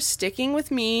you for sticking with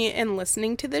me and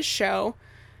listening to this show.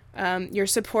 Your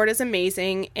support is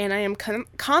amazing, and I am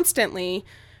constantly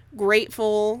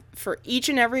grateful for each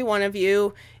and every one of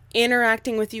you.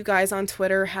 Interacting with you guys on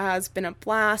Twitter has been a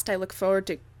blast. I look forward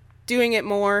to doing it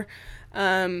more.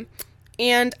 And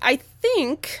I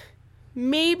think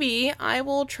maybe I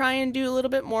will try and do a little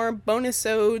bit more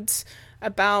bonus-odes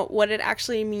about what it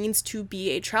actually means to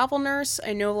be a travel nurse.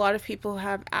 I know a lot of people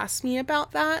have asked me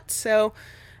about that, so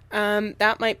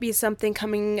that might be something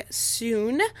coming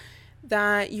soon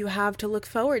that you have to look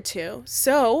forward to.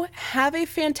 So have a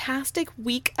fantastic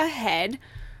week ahead.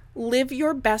 Live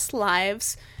your best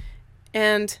lives.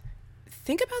 And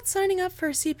think about signing up for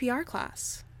a CPR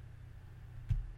class.